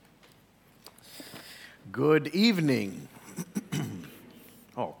Good evening.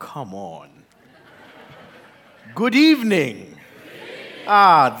 Oh, come on. Good evening.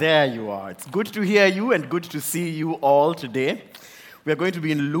 There you are. It's good to hear you and good to see you all today. We are going to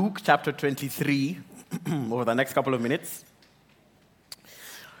be in Luke chapter 23 over the next couple of minutes.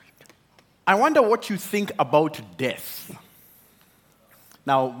 I wonder what you think about death.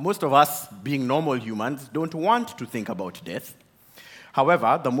 Now, most of us, being normal humans, don't want to think about death.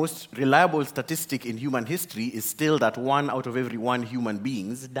 However, the most reliable statistic in human history is still that 1 out of every 1 human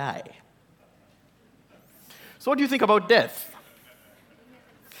beings die. So what do you think about death?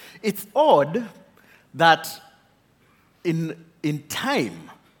 It's odd that in time,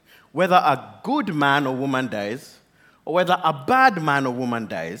 whether a good man or woman dies, or whether a bad man or woman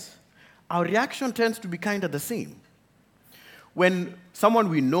dies, our reaction tends to be kind of the same. When someone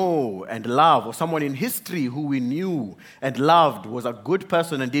we know and love, or someone in history who we knew and loved was a good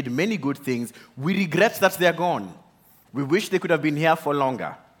person and did many good things, we regret that they're gone. We wish they could have been here for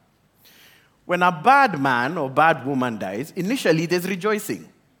longer. When a bad man or bad woman dies, initially there's rejoicing.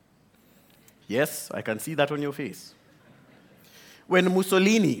 Yes, I can see that on your face. When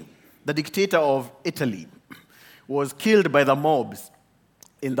Mussolini, the dictator of Italy, was killed by the mobs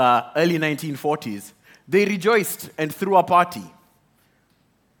in the early 1940s, they rejoiced and threw a party.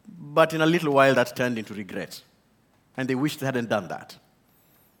 But in a little while, that turned into regret. And they wished they hadn't done that.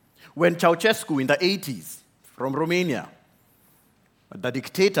 When Ceausescu in the 80s, from Romania, the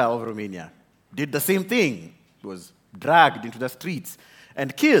dictator of Romania, did the same thing, was dragged into the streets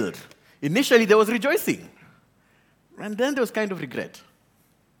and killed, initially there was rejoicing. And then there was kind of regret.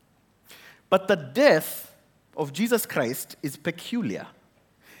 But the death of Jesus Christ is peculiar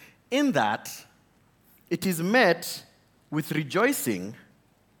in that it is met with rejoicing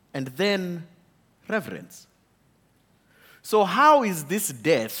and then reverence. So how is this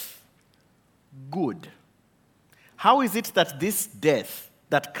death good? How is it that this death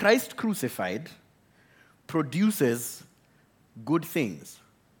that Christ crucified produces good things?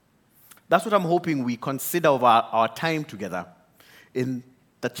 That's what I'm hoping we consider over our time together in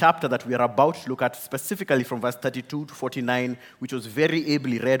the chapter that we are about to look at, specifically from verse 32 to 49, which was very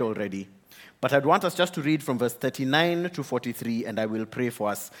ably read already. But I'd want us just to read from verse 39 to 43, and I will pray for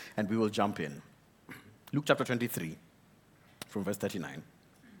us, and we will jump in. Luke chapter 23, from verse 39.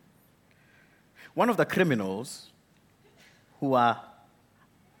 One of the criminals who were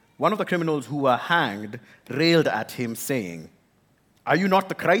hanged railed at him, saying, "Are you not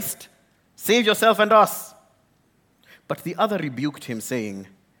the Christ? Save yourself and us." But the other rebuked him, saying,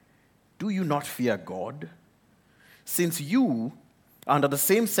 "Do you not fear God, since you are under the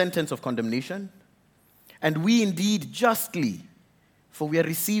same sentence of condemnation? And we indeed justly, for we are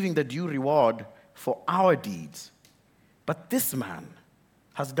receiving the due reward for our deeds. But this man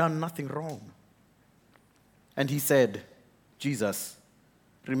has done nothing wrong." And he said, "Jesus,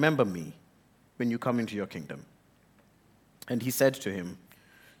 remember me when you come into your kingdom." And he said to him,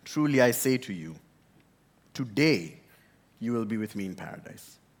 "Truly I say to you, today you will be with me in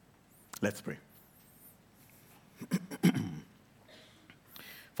paradise." Let's pray.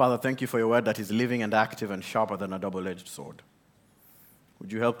 Father, thank you for your word that is living and active and sharper than a double-edged sword.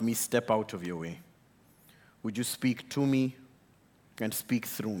 Would you help me step out of your way? Would you speak to me and speak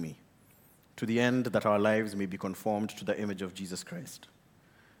through me, to the end that our lives may be conformed to the image of Jesus Christ?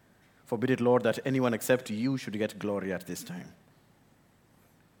 Forbid it, Lord, that anyone except you should get glory at this time.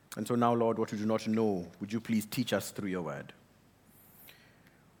 And so now, Lord, what we do not know, would you please teach us through your word?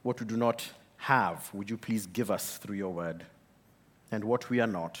 What we do not have, would you please give us through your word? And what we are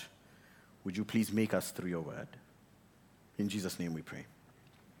not, would you please make us through your word? In Jesus' name we pray.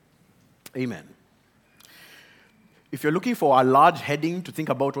 Amen. If you're looking for a large heading to think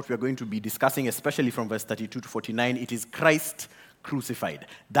about what we're going to be discussing, especially from verse 32 to 49, it is Christ crucified.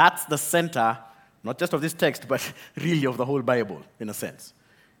 That's the center, not just of this text, but really of the whole Bible, in a sense.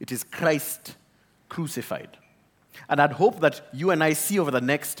 It is Christ crucified. And I'd hope that you and I see over the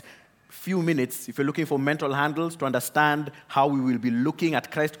next few minutes, if you're looking for mental handles to understand how we will be looking at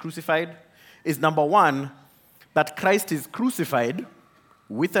Christ crucified, is number one, that Christ is crucified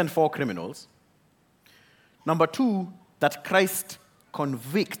with and for criminals. Number two, that Christ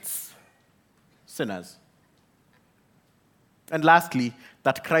convicts sinners. And lastly,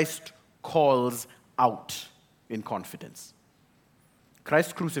 that Christ calls out in confidence.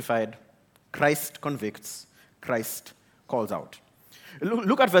 Christ crucified, Christ convicts, Christ calls out.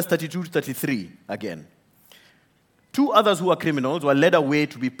 Look at verse 32 to 33 again. Two others who were criminals were led away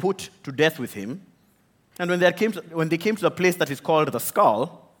to be put to death with him. And when they came to the place that is called the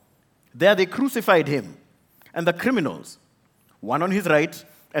Skull, there they crucified him and the criminals, one on his right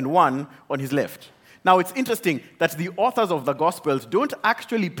and one on his left. Now, it's interesting that the authors of the Gospels don't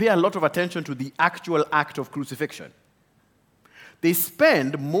actually pay a lot of attention to the actual act of crucifixion. They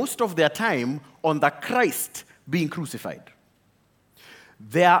spend most of their time on the Christ being crucified.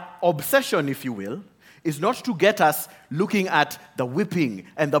 Their obsession, if you will, is not to get us looking at the whipping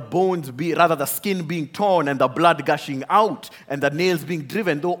and the the skin being torn and the blood gushing out and the nails being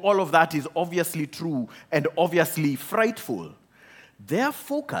driven, though all of that is obviously true and obviously frightful. Their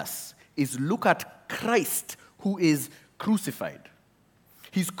focus is look at Christ who is crucified.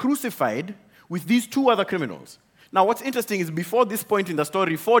 He's crucified with these two other criminals. Now, what's interesting is before this point in the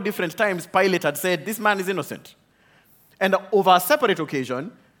story, 4 different times Pilate had said, this man is innocent. And over a separate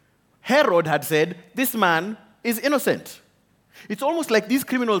occasion, Herod had said, this man is innocent. It's almost like these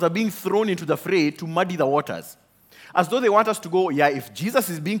criminals are being thrown into the fray to muddy the waters. As though they want us to go, yeah, if Jesus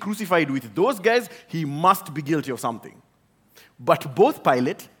is being crucified with those guys, he must be guilty of something. But both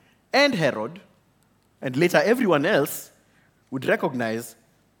Pilate and Herod, and later everyone else, would recognize,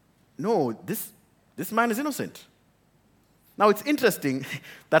 no, this man is innocent. Now, it's interesting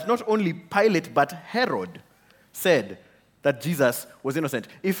that not only Pilate, but Herod said that Jesus was innocent.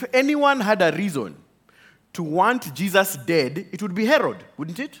 If anyone had a reason to want Jesus dead, it would be Herod,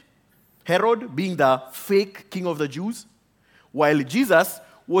 wouldn't it? Herod being the fake king of the Jews, while Jesus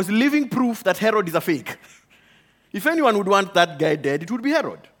was living proof that Herod is a fake. If anyone would want that guy dead, it would be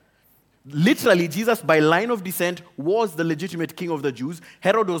Herod. Literally, Jesus, by line of descent, was the legitimate king of the Jews.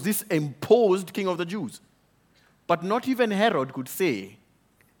 Herod was this imposed king of the Jews. But not even Herod could say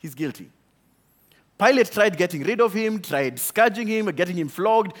he's guilty. Pilate tried getting rid of him, tried scourging him, getting him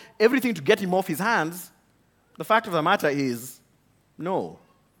flogged, everything to get him off his hands. The fact of the matter is, no,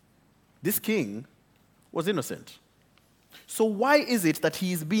 this king was innocent. So why is it that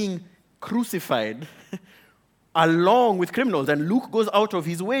he is being crucified along with criminals? And Luke goes out of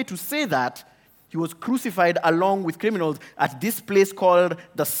his way to say that he was crucified along with criminals at this place called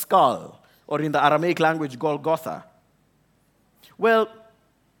the Skull, or in the Aramaic language, Golgotha. Well,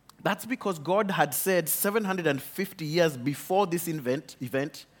 that's because God had said 750 years before this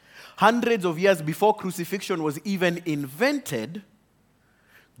event, hundreds of years before crucifixion was even invented,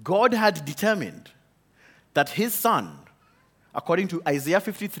 God had determined that his son, according to Isaiah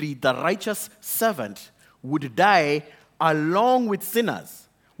 53, the righteous servant, would die along with sinners,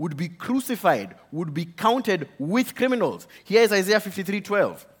 would be crucified, would be counted with criminals. Here is Isaiah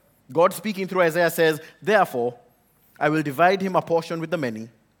 53:12. God speaking through Isaiah says, therefore, I will divide him a portion with the many,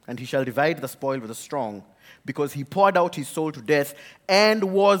 and he shall divide the spoil with the strong, because he poured out his soul to death and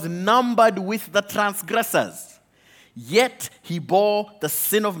was numbered with the transgressors. Yet he bore the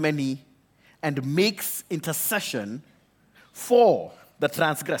sin of many and makes intercession for the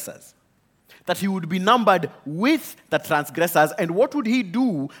transgressors. That he would be numbered with the transgressors. And what would he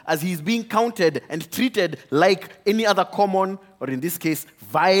do as he's being counted and treated like any other common, or in this case,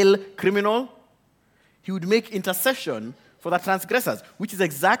 vile criminal? He would make intercession for the transgressors, which is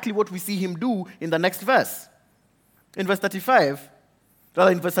exactly what we see him do in the next verse. In verse 34,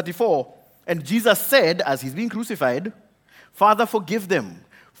 and Jesus said, as he's being crucified, Father, forgive them,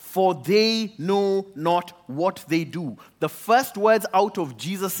 for they know not what they do. The first words out of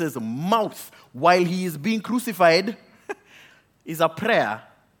Jesus' mouth while he is being crucified is a prayer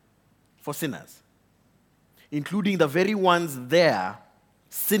for sinners, including the very ones there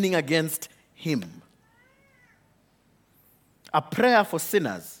sinning against him. A prayer for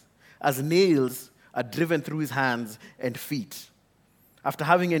sinners as nails are driven through his hands and feet after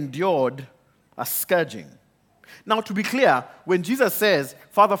having endured a scourging. Now, to be clear, when Jesus says,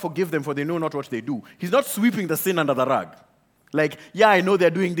 Father, forgive them, for they know not what they do, he's not sweeping the sin under the rug. Like, yeah, I know they're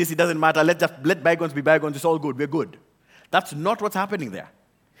doing this, it doesn't matter, let bygones be bygones, it's all good, we're good. That's not what's happening there.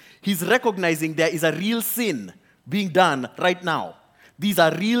 He's recognizing there is a real sin being done right now. These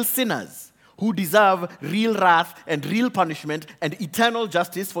are real sinners who deserve real wrath and real punishment and eternal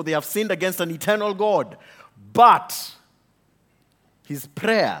justice, for they have sinned against an eternal God. But his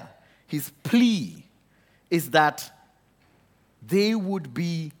prayer, his plea, is that they would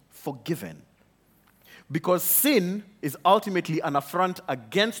be forgiven. Because sin is ultimately an affront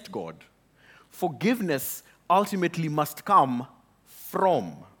against God. Forgiveness ultimately must come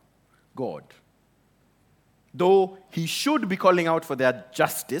from God. Though he should be calling out for their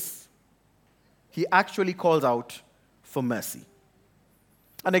justice, he actually calls out for mercy.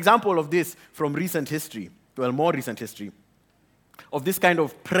 An example of this from recent history, well, more recent history, of this kind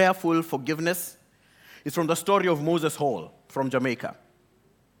of prayerful forgiveness is from the story of Moses Hall from Jamaica.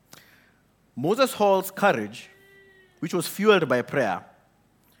 Moses Hall's courage, which was fueled by prayer,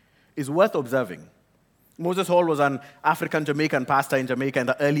 is worth observing. Moses Hall was an African-Jamaican pastor in Jamaica in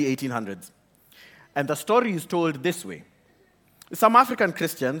the early 1800s. And the story is told this way. Some African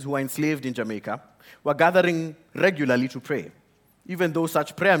Christians who were enslaved in Jamaica were gathering regularly to pray, even though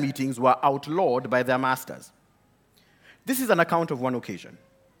such prayer meetings were outlawed by their masters. This is an account of one occasion.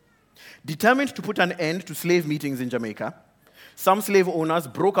 Determined to put an end to slave meetings in Jamaica, some slave owners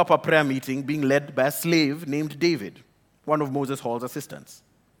broke up a prayer meeting being led by a slave named David, one of Moses Hall's assistants.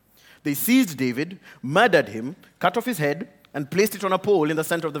 They seized David, murdered him, cut off his head, and placed it on a pole in the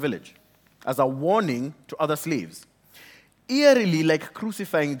center of the village as a warning to other slaves, eerily like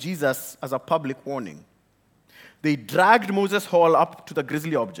crucifying Jesus as a public warning. They dragged Moses Hall up to the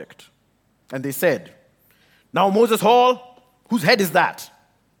grisly object, and they said, "Now, Moses Hall, whose head is that?"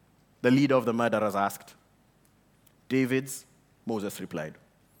 The leader of the murderers asked. "David's," Moses replied.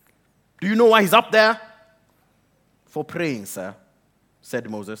 "Do you know why he's up there?" "For praying, sir," said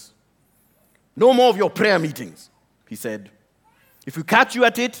Moses. "No more of your prayer meetings," he said. "If we catch you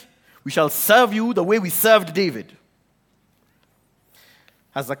at it, we shall serve you the way we served David."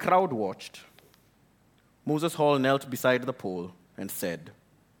 As the crowd watched, Moses Hall knelt beside the pole and said,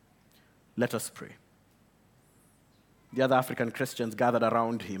 "Let us pray." The other African Christians gathered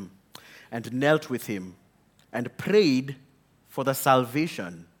around him and knelt with him and prayed for the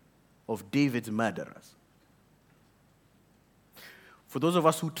salvation of David's murderers. For those of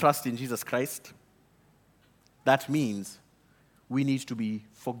us who trust in Jesus Christ, that means we need to be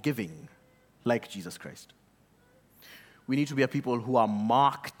forgiving like Jesus Christ. We need to be a people who are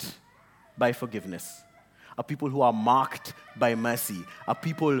marked by forgiveness, a people who are marked by mercy, a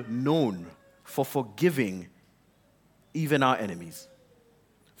people known for forgiving even our enemies.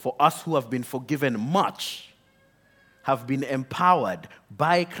 For us who have been forgiven much, have been empowered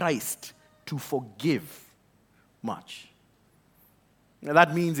by Christ to forgive much. Now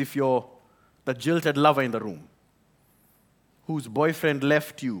that means if you're the jilted lover in the room, whose boyfriend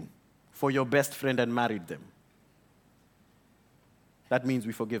left you for your best friend and married them, that means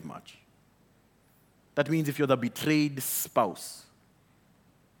we forgive much. That means if you're the betrayed spouse,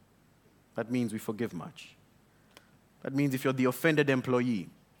 that means we forgive much. That means if you're the offended employee,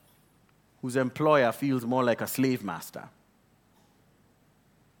 whose employer feels more like a slave master,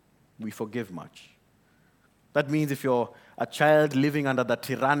 we forgive much. That means if you're a child living under the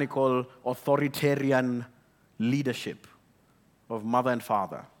tyrannical, authoritarian leadership of mother and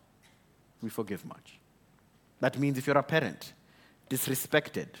father, we forgive much. That means if you're a parent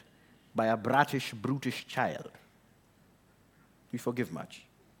disrespected by a brattish, brutish child, we forgive much.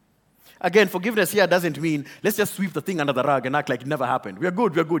 Again, forgiveness here doesn't mean let's just sweep the thing under the rug and act like it never happened. We're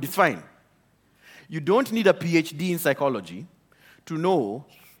good, it's fine. You don't need a PhD in psychology to know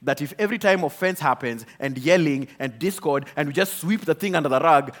that if every time offense happens and yelling and discord and we just sweep the thing under the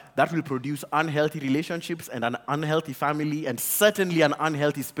rug, that will produce unhealthy relationships and an unhealthy family and certainly an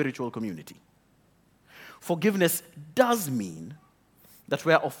unhealthy spiritual community. Forgiveness does mean that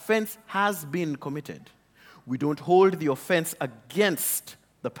where offense has been committed, we don't hold the offense against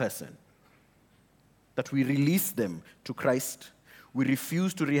the person, that we release them to Christ. We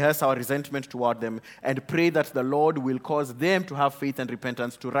refuse to rehearse our resentment toward them and pray that the Lord will cause them to have faith and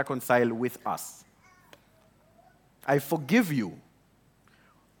repentance to reconcile with us. I forgive you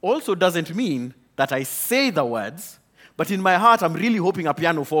also doesn't mean that I say the words, but in my heart I'm really hoping a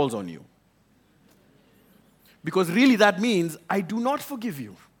piano falls on you. Because really that means I do not forgive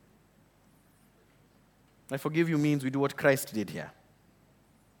you. I forgive you means we do what Christ did here.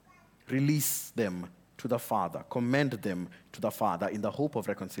 Release them to the Father, commend them to the Father in the hope of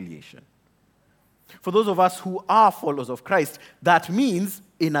reconciliation. For those of us who are followers of Christ, that means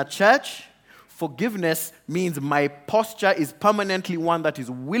in a church, forgiveness means my posture is permanently one that is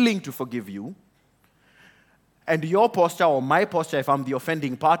willing to forgive you, and your posture or my posture, if I'm the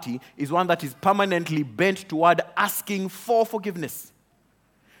offending party, is one that is permanently bent toward asking for forgiveness.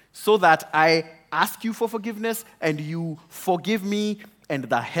 So that I ask you for forgiveness and you forgive me, and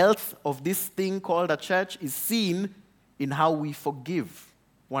the health of this thing called a church is seen in how we forgive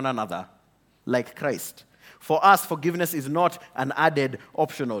one another like Christ. For us, forgiveness is not an added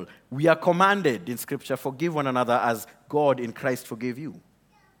optional. We are commanded in Scripture, forgive one another as God in Christ forgave you.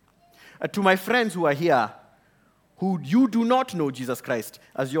 To my friends who are here, who you do not know Jesus Christ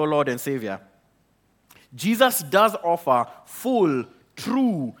as your Lord and Savior, Jesus does offer full,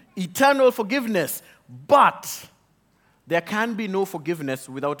 true, eternal forgiveness, but there can be no forgiveness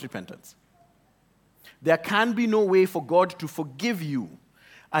without repentance. There can be no way for God to forgive you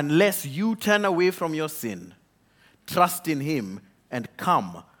unless you turn away from your sin, trust in Him, and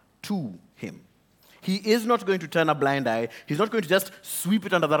come to Him. He is not going to turn a blind eye. He's not going to just sweep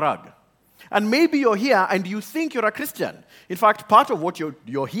it under the rug. And maybe you're here and you think you're a Christian. In fact, part of what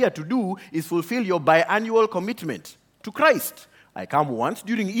you're here to do is fulfill your biannual commitment to Christ. I come once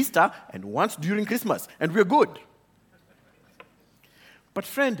during Easter and once during Christmas, and we're good. But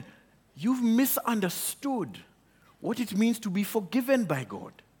friend, you've misunderstood what it means to be forgiven by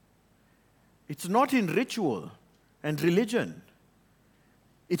God. It's not in ritual and religion.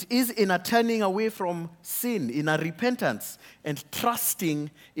 It is in a turning away from sin, in a repentance, and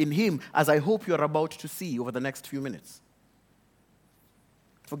trusting in Him, as I hope you're about to see over the next few minutes.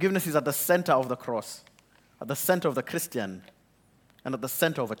 Forgiveness is at the center of the cross, at the center of the Christian, and at the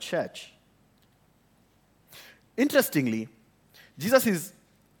center of a church. Interestingly, Jesus is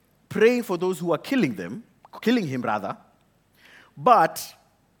praying for those who are killing him, but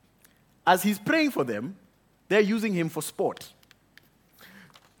as he's praying for them, they're using him for sport.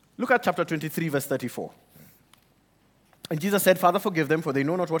 Look at chapter 23, verse 34. And Jesus said, Father, forgive them, for they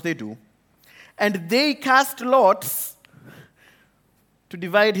know not what they do. And they cast lots to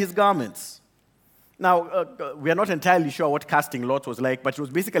divide his garments. Now, we are not entirely sure what casting lots was like, but it was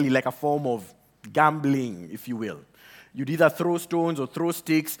basically like a form of gambling, if you will. You'd either throw stones or throw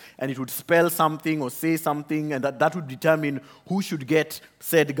sticks, and it would spell something or say something, and that would determine who should get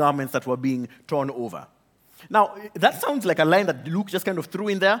said garments that were being torn over. Now, that sounds like a line that Luke just kind of threw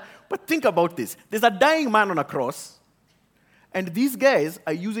in there, but think about this. There's a dying man on a cross, and these guys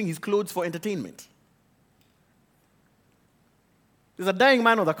are using his clothes for entertainment. There's a dying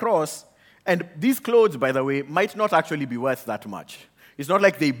man on the cross, and these clothes, by the way, might not actually be worth that much. It's not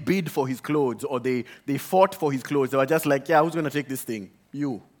like they bid for his clothes or they fought for his clothes. They were just like, yeah, who's going to take this thing?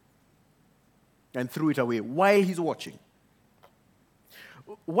 You. And threw it away while he's watching.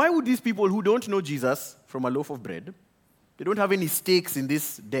 Why would these people who don't know Jesus from a loaf of bread, they don't have any stakes in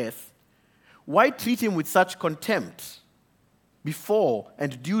this death, why treat him with such contempt before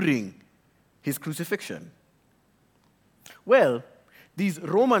and during his crucifixion? Well, these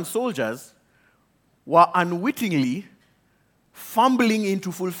Roman soldiers were unwittingly fumbling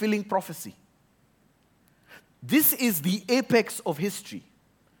into fulfilling prophecy. This is the apex of history.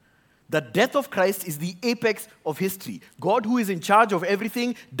 The death of Christ is the apex of history. God, who is in charge of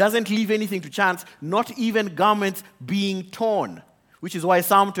everything, doesn't leave anything to chance, not even garments being torn. Which is why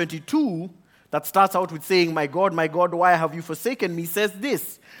Psalm 22, that starts out with saying, my God, why have you forsaken me?" says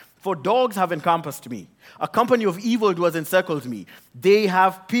this, "For dogs have encompassed me. A company of evildoers encircles me. They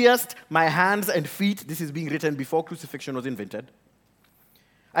have pierced my hands and feet." This is being written before crucifixion was invented.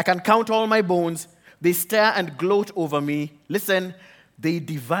 "I can count all my bones. They stare and gloat over me. Listen, they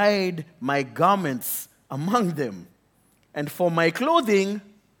divide my garments among them. And for my clothing,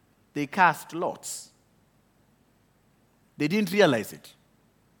 they cast lots." They didn't realize it.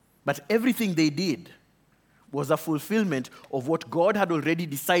 But everything they did was a fulfillment of what God had already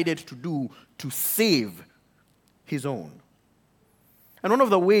decided to do to save his own. And one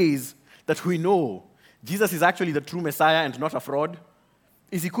of the ways that we know Jesus is actually the true Messiah and not a fraud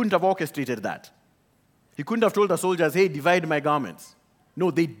is he couldn't have orchestrated that. He couldn't have told the soldiers, "Hey, divide my garments." No,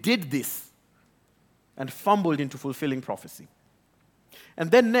 they did this and fumbled into fulfilling prophecy.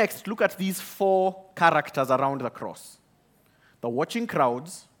 And then next, look at these four characters around the cross: the watching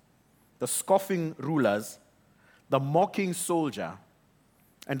crowds, the scoffing rulers, the mocking soldier,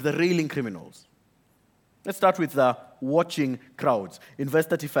 and the railing criminals. Let's start with the watching crowds. In verse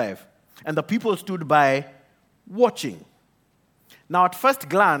 35, "And the people stood by watching." Now, at first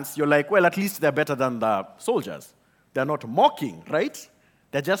glance, you're like, well, at least they're better than the soldiers. They're not mocking, right?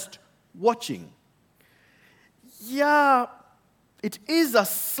 They're just watching. Yeah, it is a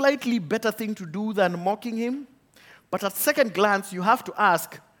slightly better thing to do than mocking him. But at second glance, you have to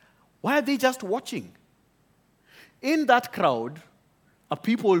ask, why are they just watching? In that crowd are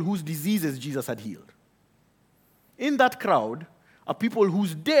people whose diseases Jesus had healed. In that crowd are people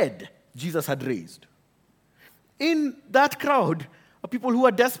whose dead Jesus had raised. In that crowd are people who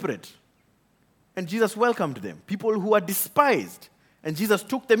are desperate, and Jesus welcomed them. People who are despised, and Jesus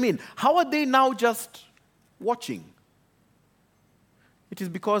took them in. How are they now just watching? It is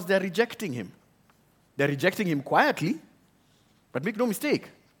because they're rejecting him. They're rejecting him quietly, but make no mistake,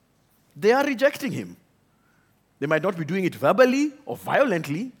 they are rejecting him. They might not be doing it verbally or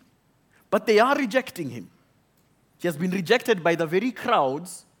violently, but they are rejecting him. He has been rejected by the very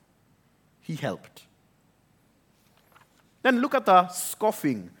crowds he helped. Then look at the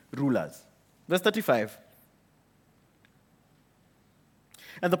scoffing rulers. Verse 35.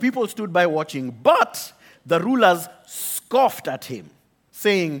 "And the people stood by watching, but the rulers scoffed at him,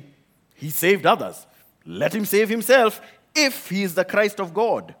 saying, 'He saved others. Let him save himself if he is the Christ of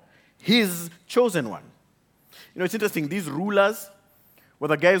God, his chosen one.'" You know, it's interesting. These rulers were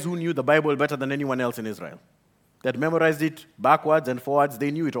the guys who knew the Bible better than anyone else in Israel. They had memorized it backwards and forwards.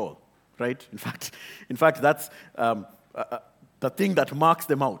 They knew it all, right? In fact, that's the thing that marks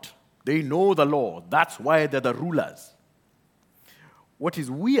them out. They know the law. That's why they're the rulers. What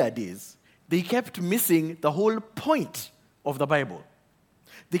is weird is they kept missing the whole point of the Bible.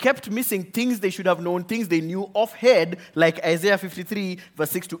 They kept missing things they should have known, things they knew offhand, like Isaiah 53,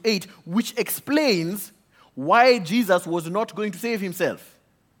 verse 6 to 8, which explains why Jesus was not going to save himself.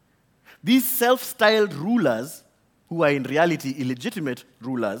 These self-styled rulers, who are in reality illegitimate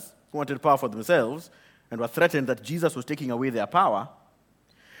rulers, who wanted power for themselves and were threatened that Jesus was taking away their power,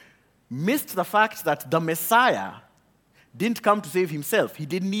 missed the fact that the Messiah didn't come to save himself. He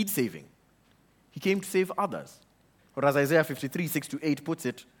didn't need saving. He came to save others. Or as Isaiah 53, 6 to 8 puts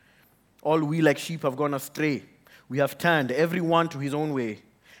it, all we like sheep have gone astray. We have turned every one to his own way.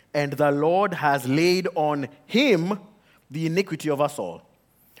 And the Lord has laid on him the iniquity of us all.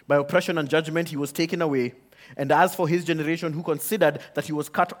 By oppression and judgment he was taken away. And as for his generation who considered that he was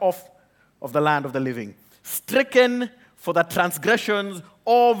cut off of the land of the living, stricken for the transgressions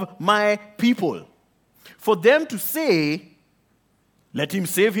of my people. For them to say, let him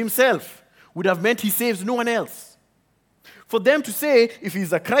save himself, would have meant he saves no one else. For them to say, if he's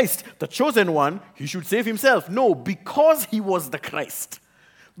the Christ, the chosen one, he should save himself. No, because he was the Christ,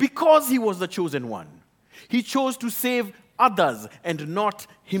 because he was the chosen one, he chose to save others and not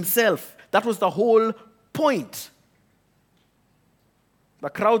himself. That was the whole point. The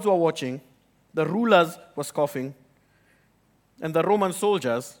crowds were watching, the rulers were scoffing, and the Roman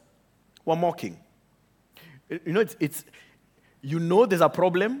soldiers were mocking. You know there's a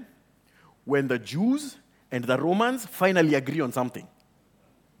problem when the Jews and the Romans finally agree on something.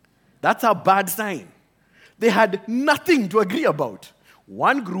 That's a bad sign. They had nothing to agree about.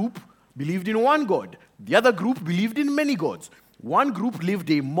 One group believed in one God. The other group believed in many gods. One group lived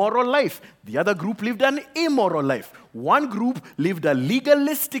a moral life. The other group lived an immoral life. One group lived a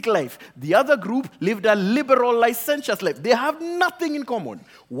legalistic life. The other group lived a liberal, licentious life. They have nothing in common.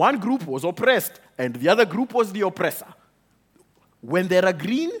 One group was oppressed, and the other group was the oppressor. When they're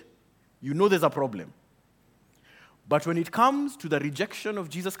agreeing, you know there's a problem. But when it comes to the rejection of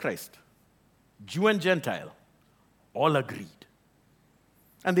Jesus Christ, Jew and Gentile all agreed.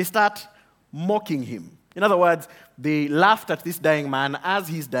 And they start mocking him. In other words, they laughed at this dying man as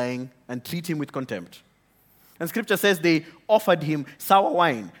he's dying and treat him with contempt. And scripture says they offered him sour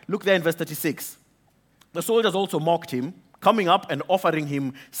wine. Look there in verse 36. The soldiers also mocked him, coming up and offering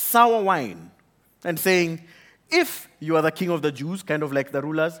him sour wine and saying, if you are the king of the Jews, kind of like the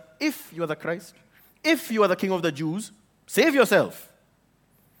rulers, if you are the Christ, if you are the king of the Jews, save yourself.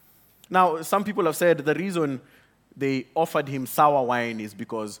 Now, some people have said the reason they offered him sour wine is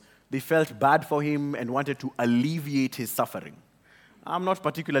because they felt bad for him and wanted to alleviate his suffering. I'm not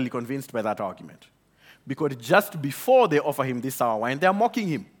particularly convinced by that argument. Because just before they offer him this sour wine, they're mocking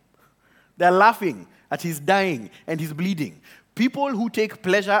him. They're laughing at his dying and his bleeding. People who take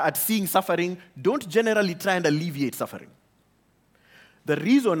pleasure at seeing suffering don't generally try and alleviate suffering. The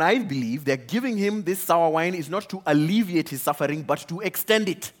reason I believe they're giving him this sour wine is not to alleviate his suffering, but to extend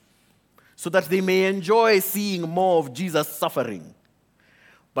it, so that they may enjoy seeing more of Jesus' suffering.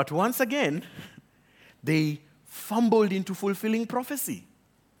 But once again, they fumbled into fulfilling prophecy.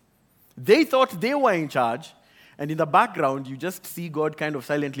 They thought they were in charge, and in the background, you just see God kind of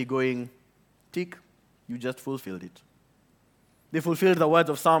silently going, tick, you just fulfilled it. They fulfilled the words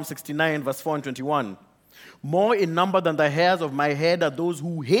of Psalm 69, verse 4 and 21. More in number than the hairs of my head are those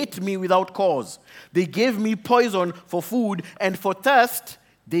who hate me without cause. They gave me poison for food, and for thirst,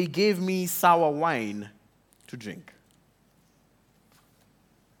 they gave me sour wine to drink.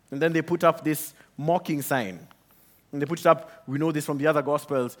 And then they put up this mocking sign. And they put it up, we know this from the other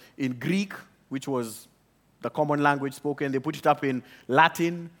Gospels, in Greek, which was the common language spoken. They put it up in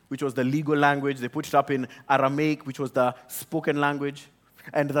Latin, which was the legal language. They put it up in Aramaic, which was the spoken language.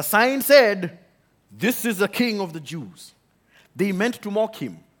 And the sign said, this is the king of the Jews. They meant to mock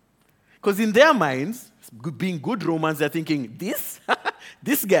him. Because in their minds, being good Romans, they're thinking, this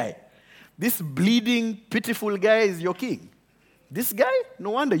guy, this bleeding, pitiful guy is your king. This guy? No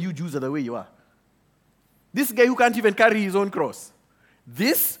wonder you Jews are the way you are. This guy who can't even carry his own cross.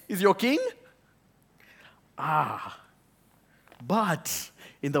 This is your king? But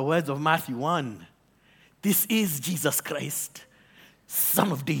in the words of Matthew 1, this is Jesus Christ,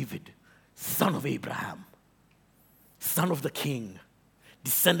 son of David, son of Abraham, son of the king,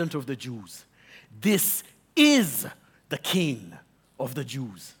 descendant of the Jews. This is the king of the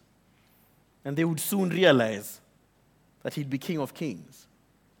Jews. And they would soon realize that he'd be King of Kings.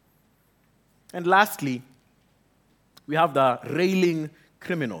 And lastly, we have the railing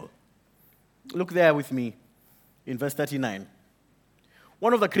criminal. Look there with me in verse 39.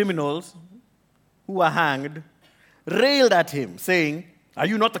 One of the criminals who were hanged railed at him, saying, "Are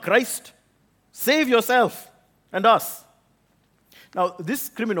you not the Christ? Save yourself and us." Now, this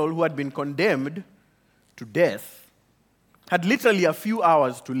criminal who had been condemned to death had literally a few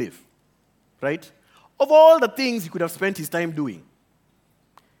hours to live, right? Of all the things he could have spent his time doing,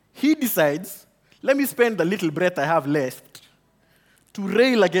 he decides, let me spend the little breath I have left to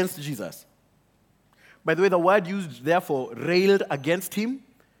rail against Jesus. By the way, the word used there for railed against him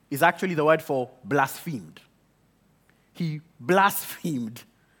is actually the word for blasphemed. He blasphemed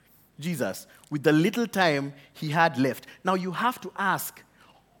Jesus with the little time he had left. Now you have to ask,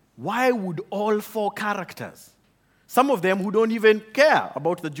 why would all four characters, some of them who don't even care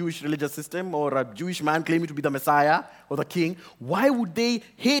about the Jewish religious system or a Jewish man claiming to be the Messiah or the king, why would they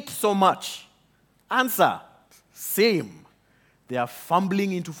hate so much? Answer, same. They are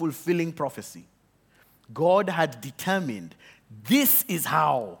fumbling into fulfilling prophecy. God had determined this is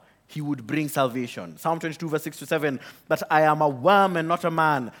how he would bring salvation. Psalm 22, verse 6 to 7, that I am a worm and not a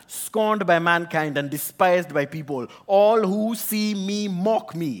man, scorned by mankind and despised by people. All who see me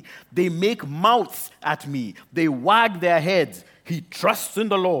mock me. They make mouths at me. They wag their heads. He trusts in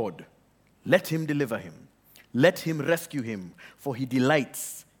the Lord. Let him deliver him. Let him rescue him, for he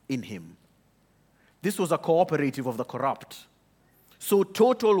delights in him. This was a cooperative of the corrupt. So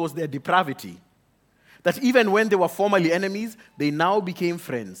total was their depravity that even when they were formerly enemies, they now became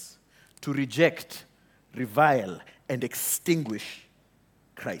friends to reject, revile, and extinguish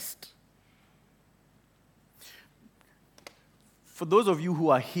Christ. For those of you who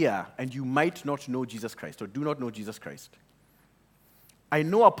are here and you might not know Jesus Christ or do not know Jesus Christ, I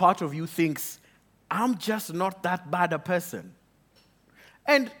know a part of you thinks, I'm just not that bad a person.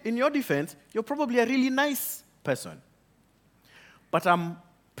 And in your defense, you're probably a really nice person. But I'm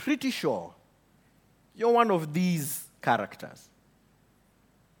pretty sure you're one of these characters.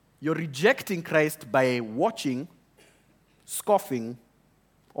 You're rejecting Christ by watching, scoffing,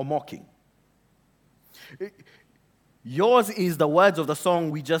 or mocking. Yours is the words of the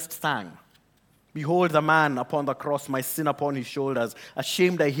song we just sang. Behold the man upon the cross, my sin upon his shoulders.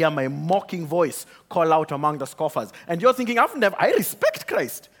 Ashamed I hear my mocking voice call out among the scoffers. And you're thinking, I respect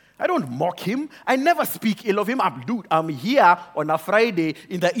Christ. I don't mock him. I never speak ill of him. I'm here on a Friday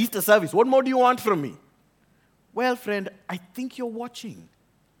in the Easter service. What more do you want from me? Well, friend, I think you're watching.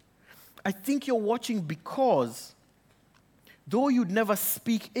 I think you're watching because though you'd never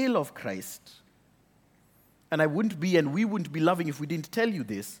speak ill of Christ, and I wouldn't be and we wouldn't be loving if we didn't tell you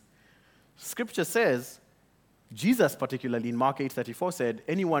this, Scripture says, Jesus particularly in Mark 8:34 said,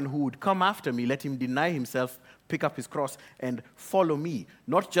 anyone who would come after me, let him deny himself, pick up his cross, and follow me.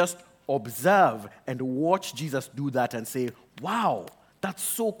 Not just observe and watch Jesus do that and say, wow, that's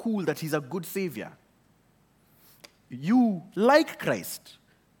so cool that he's a good savior. You like Christ,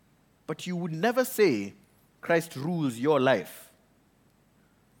 but you would never say Christ rules your life.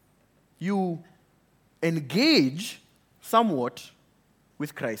 You engage somewhat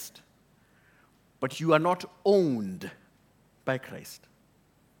with Christ, but you are not owned by Christ.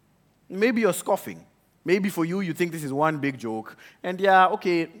 Maybe you're scoffing. Maybe for you, you think this is one big joke. And yeah,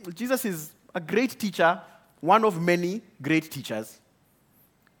 okay, Jesus is a great teacher, one of many great teachers.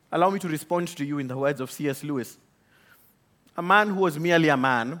 Allow me to respond to you in the words of C.S. Lewis. A man who was merely a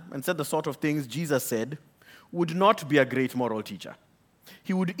man and said the sort of things Jesus said would not be a great moral teacher.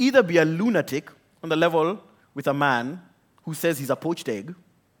 He would either be a lunatic on the level with a man who says he's a poached egg,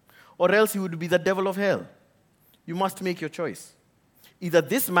 or else he would be the devil of hell. You must make your choice. Either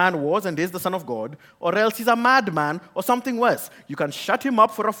this man was and is the Son of God, or else he's a madman or something worse. You can shut him up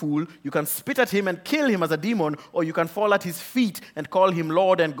for a fool, you can spit at him and kill him as a demon, or you can fall at his feet and call him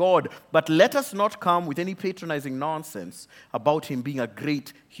Lord and God. But let us not come with any patronizing nonsense about him being a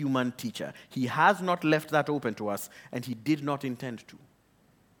great human teacher. He has not left that open to us, and he did not intend to.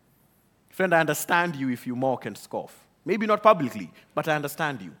 Friend, I understand you if you mock and scoff. Maybe not publicly, but I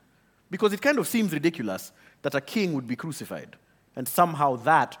understand you. Because it kind of seems ridiculous that a king would be crucified, and somehow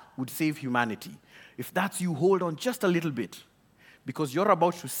that would save humanity. If that's you, hold on just a little bit, because you're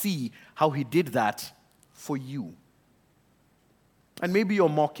about to see how he did that for you. And maybe you're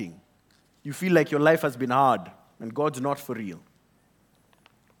mocking. You feel like your life has been hard, and God's not for real.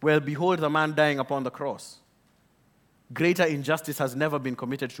 Well, behold the man dying upon the cross. Greater injustice has never been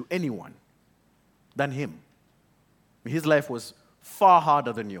committed to anyone than him. His life was far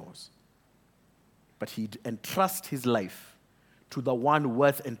harder than yours. But he'd entrust his life to the one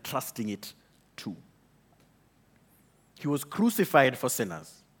worth entrusting it to. He was crucified for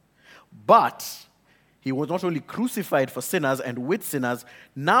sinners, but He was not only crucified for sinners and with sinners,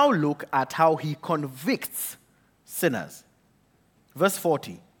 now look at how he convicts sinners. Verse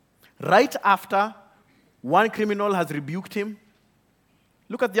 40. Right after one criminal has rebuked him,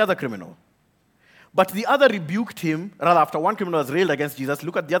 look at the other criminal. But the other rebuked him, rather, after one criminal has railed against Jesus,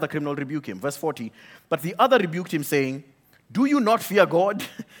 look at the other criminal rebuke him. Verse 40. But the other rebuked him, saying, do you not fear God,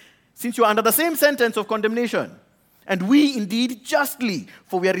 since you are under the same sentence of condemnation? And we indeed justly,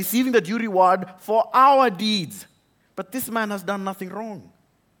 for we are receiving the due reward for our deeds. But this man has done nothing wrong.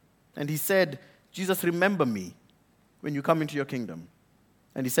 And he said, Jesus, remember me when you come into your kingdom.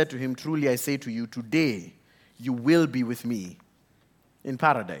 And he said to him, truly I say to you, today you will be with me in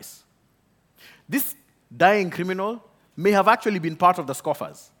paradise. This dying criminal may have actually been part of the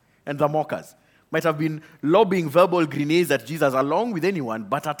scoffers and the mockers. Might have been lobbing verbal grenades at Jesus along with anyone,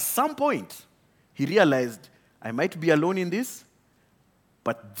 but at some point, he realized, I might be alone in this,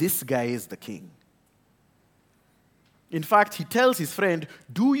 but this guy is the king. In fact, he tells his friend,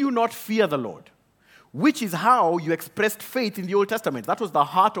 do you not fear the Lord? Which is how you expressed faith in the Old Testament. That was the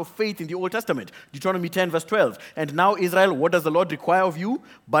heart of faith in the Old Testament. Deuteronomy 10, verse 12. And now, Israel, what does the Lord require of you?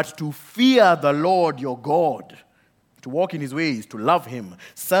 But to fear the Lord your God, to walk in his ways, to love him,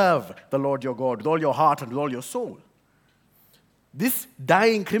 serve the Lord your God with all your heart and with all your soul. This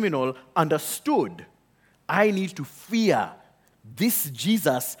dying criminal understood, I need to fear this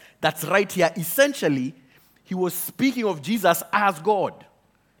Jesus that's right here. Essentially, he was speaking of Jesus as God.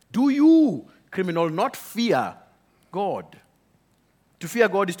 Do you, criminal, not fear God? To fear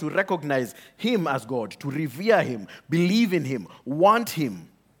God is to recognize him as God, to revere him, believe in him, want him.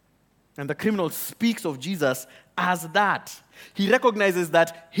 And the criminal speaks of Jesus as that. He recognizes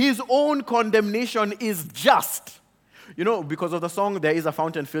that his own condemnation is just. You know, because of the song, There is a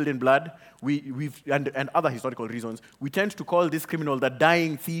Fountain Filled in Blood, and other historical reasons, we tend to call this criminal the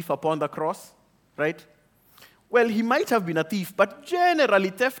dying thief upon the cross, right? Well, he might have been a thief, but generally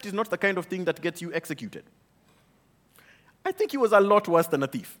theft is not the kind of thing that gets you executed. I think he was a lot worse than a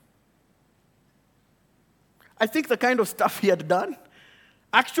thief. I think the kind of stuff he had done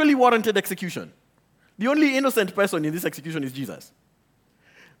actually warranted execution. The only innocent person in this execution is Jesus.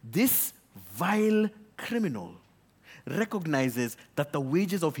 This vile criminal recognizes that the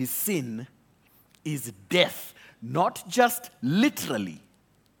wages of his sin is death, not just literally,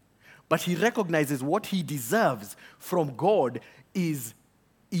 but he recognizes what he deserves from God is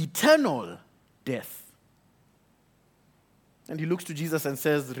eternal death. And he looks to Jesus and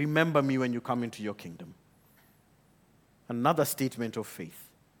says, remember me when you come into your kingdom. Another statement of faith.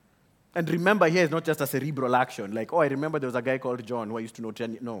 And remember here is not just a cerebral action, like, oh, I remember there was a guy called John who I used to know.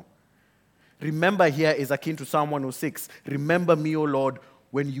 No. Remember here is akin to Psalm 106. Remember me, O Lord,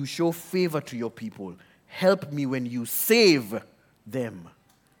 when you show favor to your people. Help me when you save them.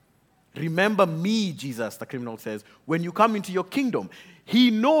 Remember me, Jesus, the criminal says, when you come into your kingdom. He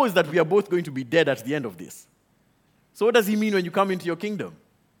knows that we are both going to be dead at the end of this. So what does he mean when you come into your kingdom?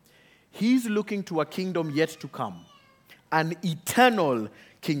 He's looking to a kingdom yet to come, an eternal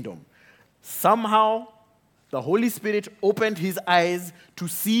kingdom. Somehow, the Holy Spirit opened his eyes to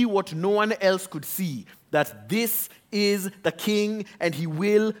see what no one else could see, that this is the king and he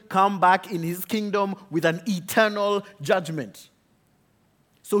will come back in his kingdom with an eternal judgment.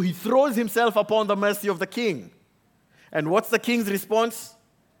 So he throws himself upon the mercy of the king. And what's the king's response?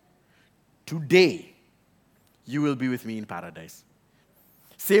 Today, you will be with me in paradise.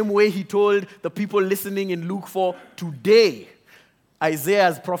 Same way he told the people listening in Luke 4, today,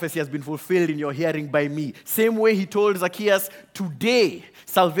 Isaiah's prophecy has been fulfilled in your hearing by me. Same way he told Zacchaeus, today,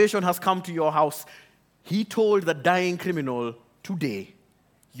 salvation has come to your house. He told the dying criminal, today,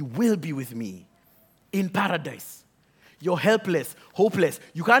 you will be with me in paradise. You're helpless, hopeless.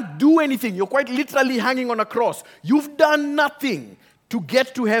 You can't do anything. You're quite literally hanging on a cross. You've done nothing to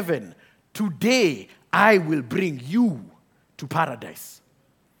get to heaven. Today, I will bring you to paradise.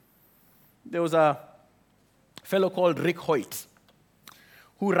 There was a fellow called Rick Hoyt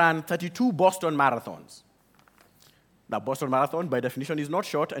who ran 32 Boston marathons. Now, Boston Marathon, by definition, is not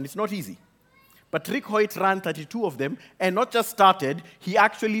short and it's not easy. But Rick Hoyt ran 32 of them and not just started, he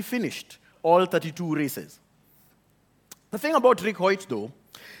actually finished all 32 races. The thing about Rick Hoyt, though,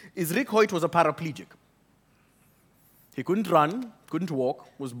 is Rick Hoyt was a paraplegic. He couldn't run, couldn't walk,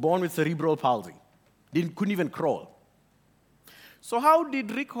 was born with cerebral palsy, couldn't even crawl. So how did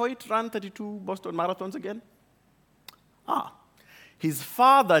Rick Hoyt run 32 Boston marathons again? His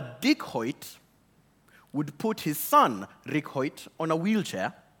father, Dick Hoyt, would put his son, Rick Hoyt, on a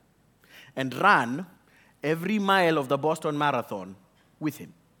wheelchair and ran every mile of the Boston Marathon with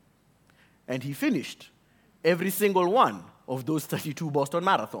him. And he finished every single one of those 32 Boston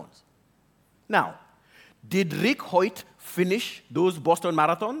marathons. Now, Did Rick Hoyt finish those Boston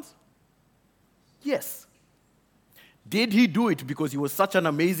marathons? Yes. Did he do it because he was such an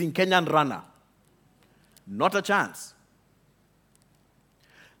amazing Kenyan runner? Not a chance.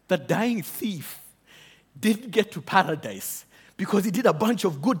 The dying thief didn't get to paradise because he did a bunch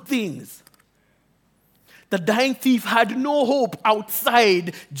of good things. The dying thief had no hope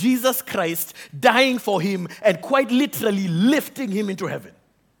outside Jesus Christ dying for him and quite literally lifting him into heaven.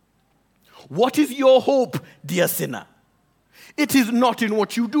 What is your hope, dear sinner? It is not in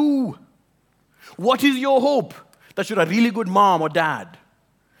what you do. What is your hope? That you're a really good mom or dad.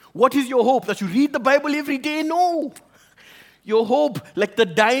 What is your hope? That you read the Bible every day? No. Your hope, like the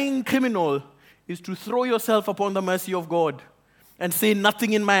dying criminal, is to throw yourself upon the mercy of God and say,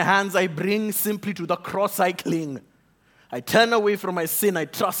 nothing in my hands I bring, simply to the cross I cling. I turn away from my sin, I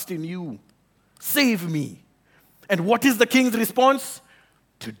trust in you. Save me. And what is the king's response?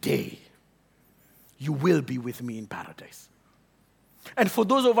 Today, you will be with me in paradise. And for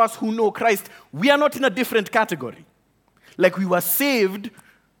those of us who know Christ, we are not in a different category. Like we were saved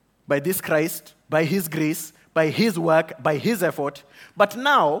by this Christ, by his grace, by his work, by his effort. But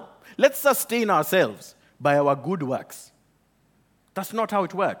now, let's sustain ourselves by our good works. That's not how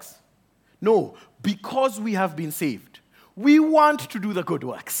it works. No, because we have been saved, we want to do the good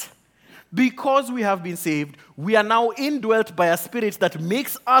works. Because we have been saved, we are now indwelt by a spirit that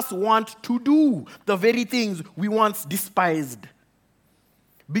makes us want to do the very things we once despised.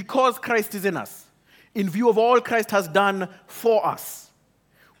 Because Christ is in us, in view of all Christ has done for us,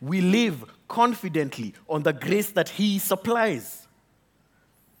 we live confidently on the grace that he supplies.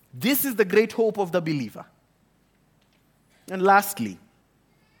 This is the great hope of the believer. And lastly,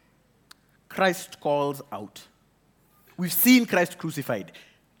 Christ calls out. We've seen Christ crucified.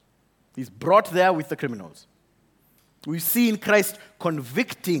 He's brought there with the criminals. We've seen Christ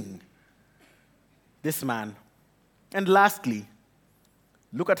convicting this man. And lastly,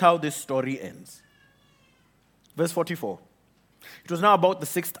 look at how this story ends. Verse 44. It was now about the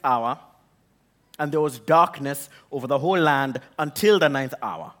 6th hour, and there was darkness over the whole land until the 9th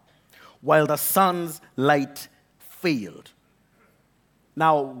hour, while the sun's light failed.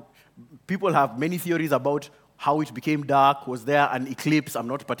 Now, people have many theories about how it became dark. Was there an eclipse? I'm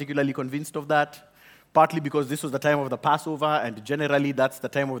not particularly convinced of that. Partly because this was the time of the Passover, and generally that's the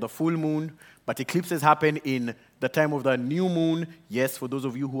time of the full moon. But eclipses happen in the time of the new moon. Yes, for those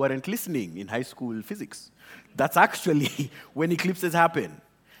of you who aren't listening in high school physics. That's actually when eclipses happen.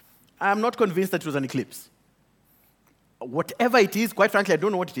 I'm not convinced that it was an eclipse. Whatever it is, quite frankly, I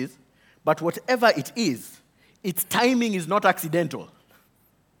don't know what it is. But whatever it is, its timing is not accidental.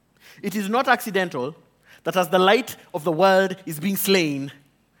 It is not accidental that as the light of the world is being slain,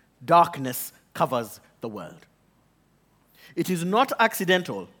 darkness covers the world. It is not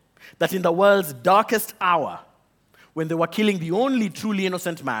accidental that in the world's darkest hour, when they were killing the only truly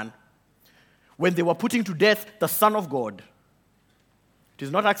innocent man, when they were putting to death the Son of God, it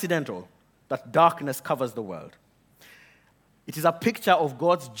is not accidental that darkness covers the world. It is a picture of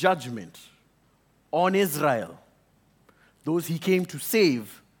God's judgment on Israel, those he came to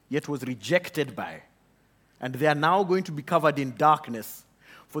save, yet was rejected by. And they are now going to be covered in darkness,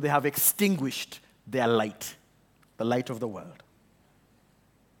 for they have extinguished their light, the light of the world.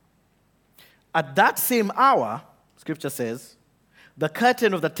 At that same hour, Scripture says, the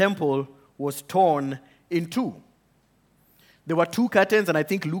curtain of the temple was torn in two. There were two curtains, and I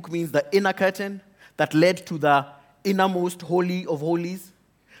think Luke means the inner curtain that led to the innermost holy of holies.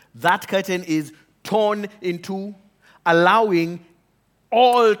 That curtain is torn in two, allowing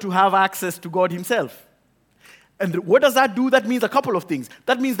all to have access to God himself. And what does that do? That means a couple of things.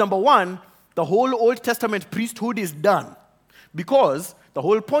 That means, number one, the whole Old Testament priesthood is done. Because the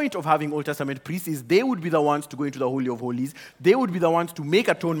whole point of having Old Testament priests is they would be the ones to go into the Holy of Holies. They would be the ones to make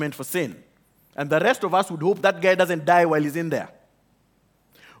atonement for sin. And the rest of us would hope that guy doesn't die while he's in there.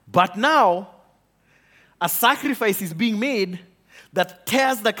 But now, a sacrifice is being made that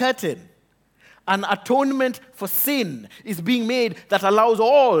tears the curtain. An atonement for sin is being made that allows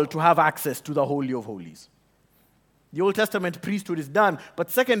all to have access to the Holy of Holies. The Old Testament priesthood is done. But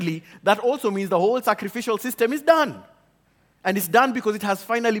secondly, that also means the whole sacrificial system is done. And it's done because it has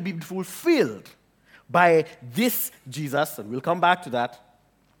finally been fulfilled by this Jesus, and we'll come back to that.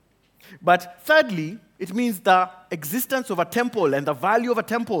 But thirdly, it means the existence of a temple and the value of a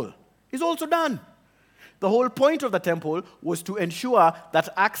temple is also done. The whole point of the temple was to ensure that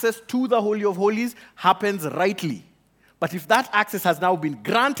access to the Holy of Holies happens rightly. But if that access has now been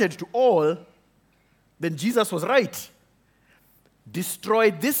granted to all, then Jesus was right. Destroy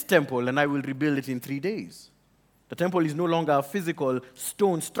this temple and I will rebuild it in 3 days. The temple is no longer a physical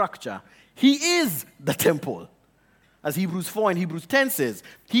stone structure. He is the temple. As Hebrews 4 and Hebrews 10 says,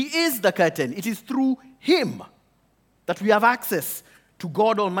 He is the curtain. It is through Him that we have access to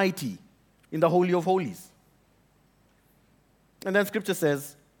God Almighty in the Holy of Holies. And then Scripture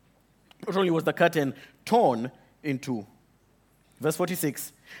says, not only was the curtain torn in two, verse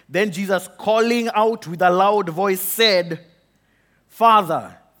 46, then Jesus, calling out with a loud voice, said,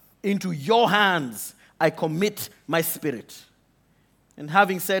 Father, into your hands I commit my spirit. And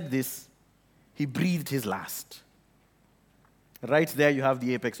having said this, he breathed his last. Right there you have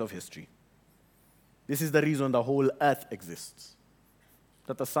the apex of history. This is the reason the whole earth exists,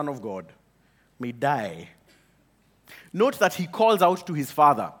 that the Son of God may die. Note that he calls out to his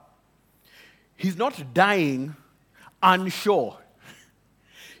Father. He's not dying unsure.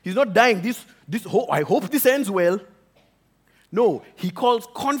 He's not dying, I hope this ends well. No, he calls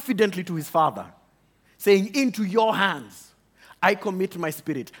confidently to his Father, saying, into your hands I commit my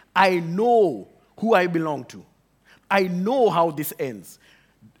spirit. I know who I belong to. I know how this ends.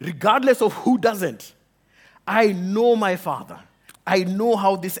 Regardless of who doesn't, I know my Father. I know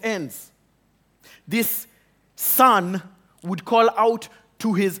how this ends. This son would call out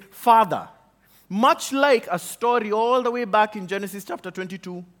to his father, much like a story all the way back in Genesis chapter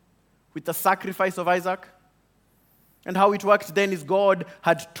 22 with the sacrifice of Isaac. And how it worked then is God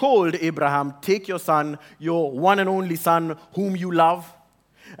had told Abraham, take your son, your one and only son, whom you love,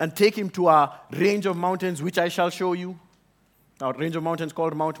 and take him to a range of mountains which I shall show you. A range of mountains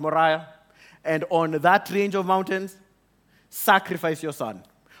called Mount Moriah. And on that range of mountains, sacrifice your son.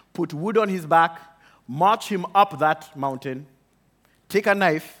 Put wood on his back, march him up that mountain, take a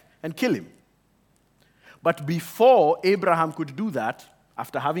knife, and kill him. But before Abraham could do that,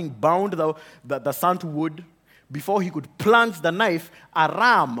 after having bound the son to wood, before he could plunge the knife, a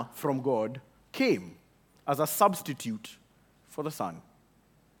ram from God came as a substitute for the son.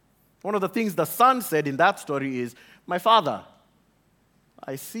 One of the things the son said in that story is, my father,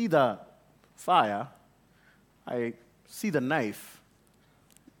 I see the fire, I see the knife,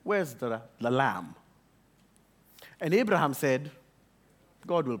 where's the lamb? And Abraham said,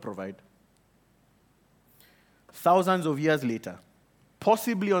 God will provide. Thousands of years later,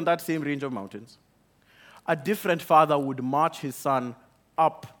 possibly on that same range of mountains, a different father would march his son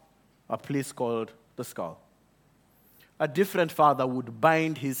up a place called the skull. A different father would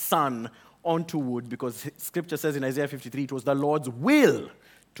bind his son onto wood because Scripture says in Isaiah 53, it was the Lord's will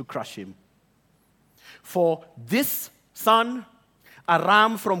to crush him. For this son, a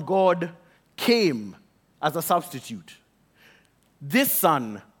ram from God came as a substitute. This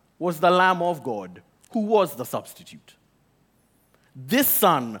son was the Lamb of God who was the substitute. This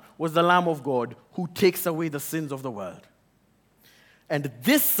son was the Lamb of God who takes away the sins of the world. And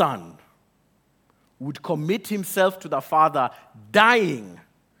this son would commit himself to the Father, dying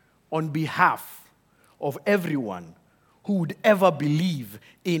on behalf of everyone who would ever believe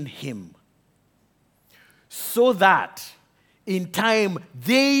in him. So that in time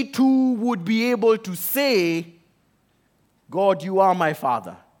they too would be able to say, God, you are my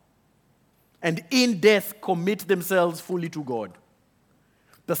Father. And in death commit themselves fully to God.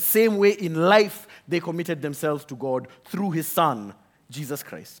 The same way in life they committed themselves to God through his Son, Jesus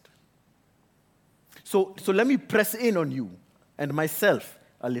Christ. So let me press in on you and myself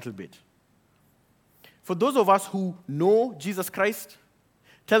a little bit. For those of us who know Jesus Christ,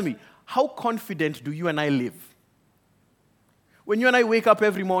 tell me, how confident do you and I live? When you and I wake up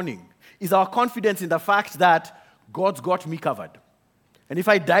every morning, is our confidence in the fact that God's got me covered? And if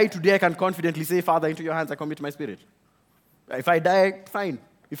I die today, I can confidently say, Father, into your hands I commit my spirit. If I die, fine.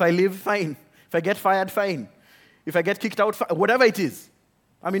 If I live, fine. If I get fired, fine. If I get kicked out, whatever it is,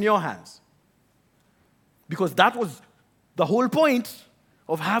 I'm in your hands. Because that was the whole point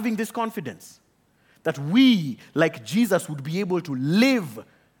of having this confidence. That we, like Jesus, would be able to live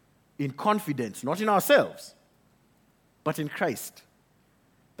in confidence, not in ourselves, but in Christ.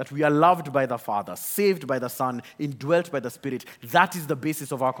 That we are loved by the Father, saved by the Son, indwelt by the Spirit. That is the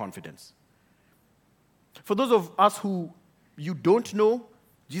basis of our confidence. For those of us who you don't know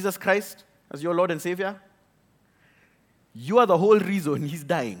Jesus Christ as your Lord and Savior, you are the whole reason he's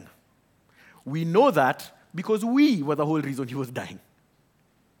dying. We know that because we were the whole reason he was dying.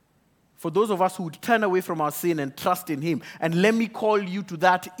 For those of us who would turn away from our sin and trust in him, and let me call you to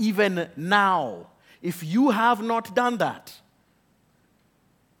that even now. If you have not done that,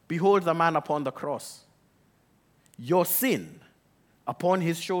 behold the man upon the cross. Your sin upon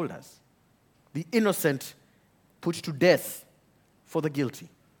his shoulders. The innocent put to death for the guilty.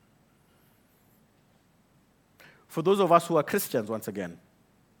 For those of us who are Christians, once again,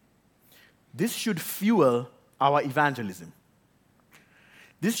 this should fuel our evangelism.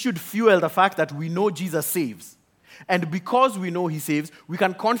 This should fuel the fact that we know Jesus saves. And because we know he saves, we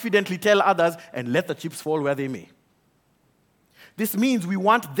can confidently tell others and let the chips fall where they may. This means we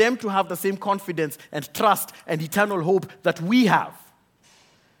want them to have the same confidence and trust and eternal hope that we have.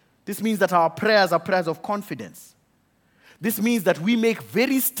 This means that our prayers are prayers of confidence. This means that we make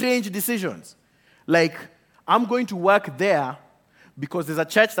very strange decisions. Like, I'm going to work there because there's a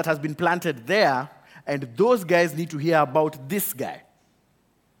church that has been planted there, and those guys need to hear about this guy.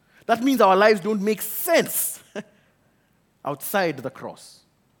 That means our lives don't make sense outside the cross.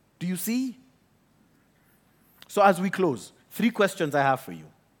 Do you see? So as we close, 3 questions I have for you.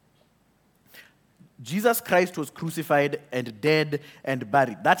 Jesus Christ was crucified and dead and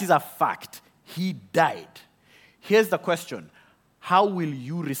buried. That is a fact. He died. Here's the question. How will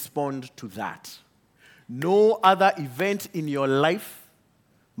you respond to that? No other event in your life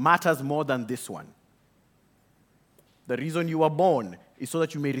matters more than this one. The reason you were born is so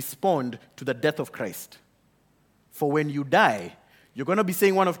that you may respond to the death of Christ. For when you die, you're going to be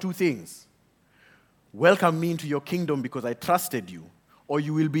saying one of 2 things. Welcome me into your kingdom because I trusted you. Or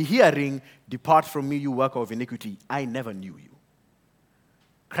you will be hearing, depart from me, you worker of iniquity. I never knew you.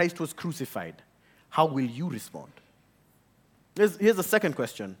 Christ was crucified. How will you respond? Here's the second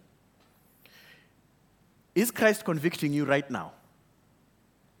question. Is Christ convicting you right now?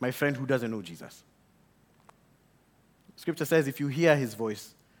 My friend who doesn't know Jesus. Scripture says, if you hear his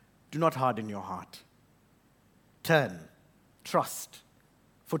voice, do not harden your heart. Turn, trust,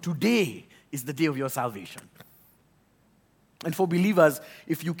 for today is the day of your salvation. And for believers,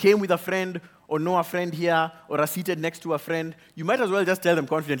 if you came with a friend or know a friend here or are seated next to a friend, you might as well just tell them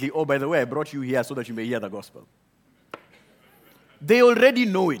confidently, oh, by the way, I brought you here so that you may hear the gospel. They already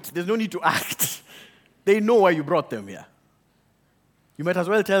know it. There's no need to act. They know why you brought them here. You might as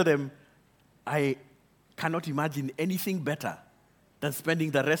well tell them, I cannot imagine anything better than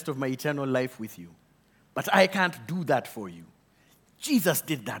spending the rest of my eternal life with you. But I can't do that for you. Jesus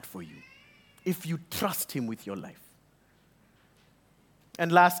did that for you, if you trust him with your life.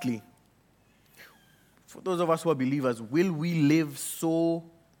 And lastly, for those of us who are believers, will we live so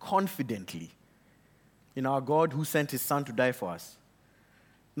confidently in our God who sent his Son to die for us,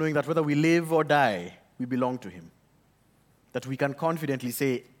 knowing that whether we live or die, we belong to him? That we can confidently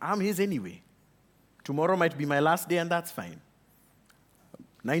say, I'm his anyway. Tomorrow might be my last day, and that's fine.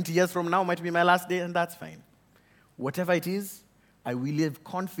 90 years from now might be my last day, and that's fine. Whatever it is, I will live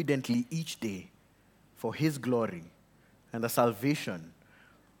confidently each day for his glory and the salvation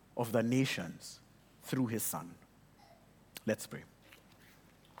of the nations through his Son. Let's pray.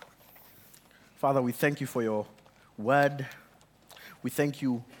 Father, we thank you for your word. We thank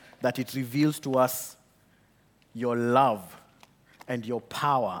you that it reveals to us your love and your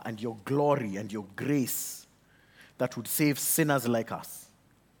power and your glory and your grace that would save sinners like us.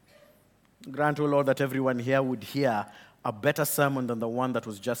 Grant, O Lord, that everyone here would hear a better sermon than the one that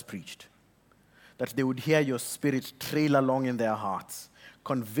was just preached. That they would hear your Spirit trail along in their hearts,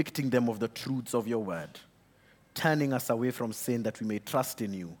 convicting them of the truths of your word, turning us away from sin that we may trust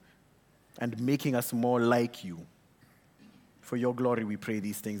in you, and making us more like you. For your glory we pray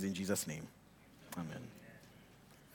these things in Jesus' name. Amen.